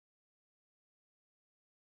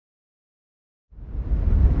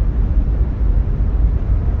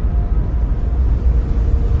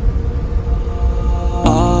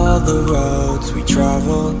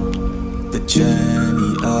the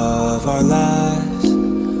journey of our lives.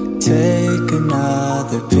 Take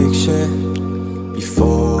another picture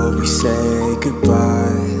before we say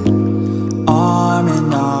goodbye. Arm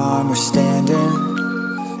in arm we're standing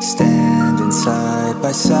side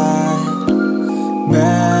by side.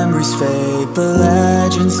 Memories fade but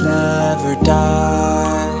legends never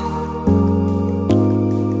die.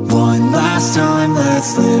 One last time,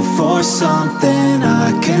 let's live for something.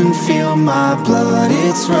 I can feel my blood,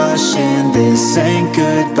 it's rushing. This ain't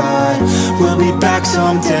goodbye, we'll be back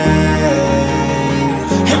someday.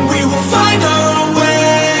 And we will find our own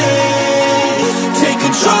way, take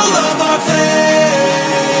control of our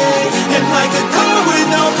fate. And like a car with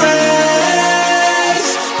no brakes,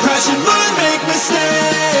 crash and learn, make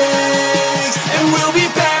mistakes. And we'll be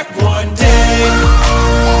back one day.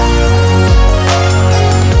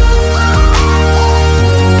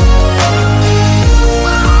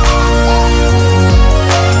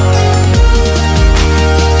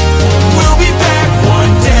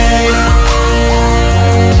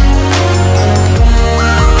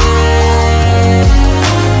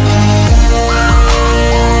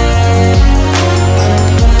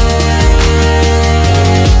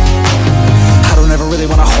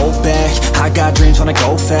 Wanna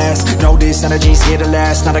go fast, know this energy's here to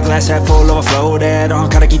last. Not a glass half full, overflow that.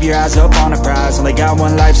 Gotta keep your eyes up on the prize. Only got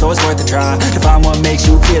one life, so it's worth a try. To find what makes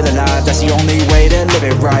you feel alive, that's the only way to live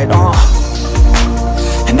it right.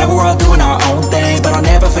 And now we're all doing our own thing, but I'll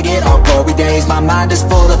never forget our glory days. My mind is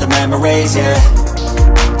full of the memories, yeah.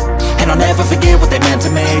 And I'll never forget what they meant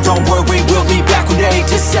to me. Don't worry, we'll be back one day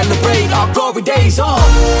to celebrate our glory days,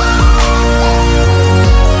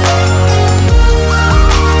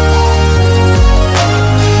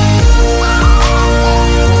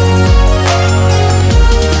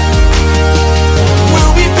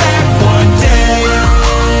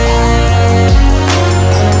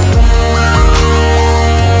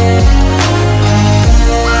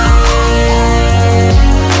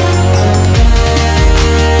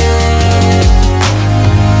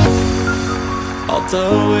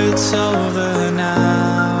 Although it's over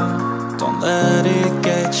now, don't let it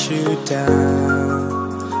get you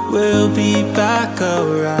down. We'll be back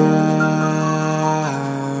around.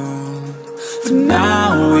 For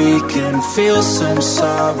now we can feel some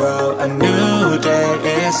sorrow. A new day,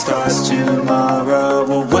 it starts tomorrow.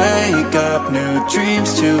 We'll wake up, new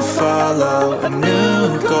dreams to follow. A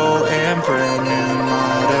new goal and brand new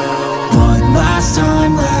motto. One last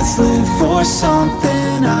time, let's live for something.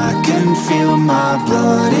 I can feel my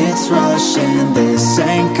blood, it's rushing. This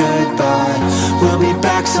ain't goodbye, we'll be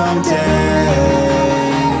back someday.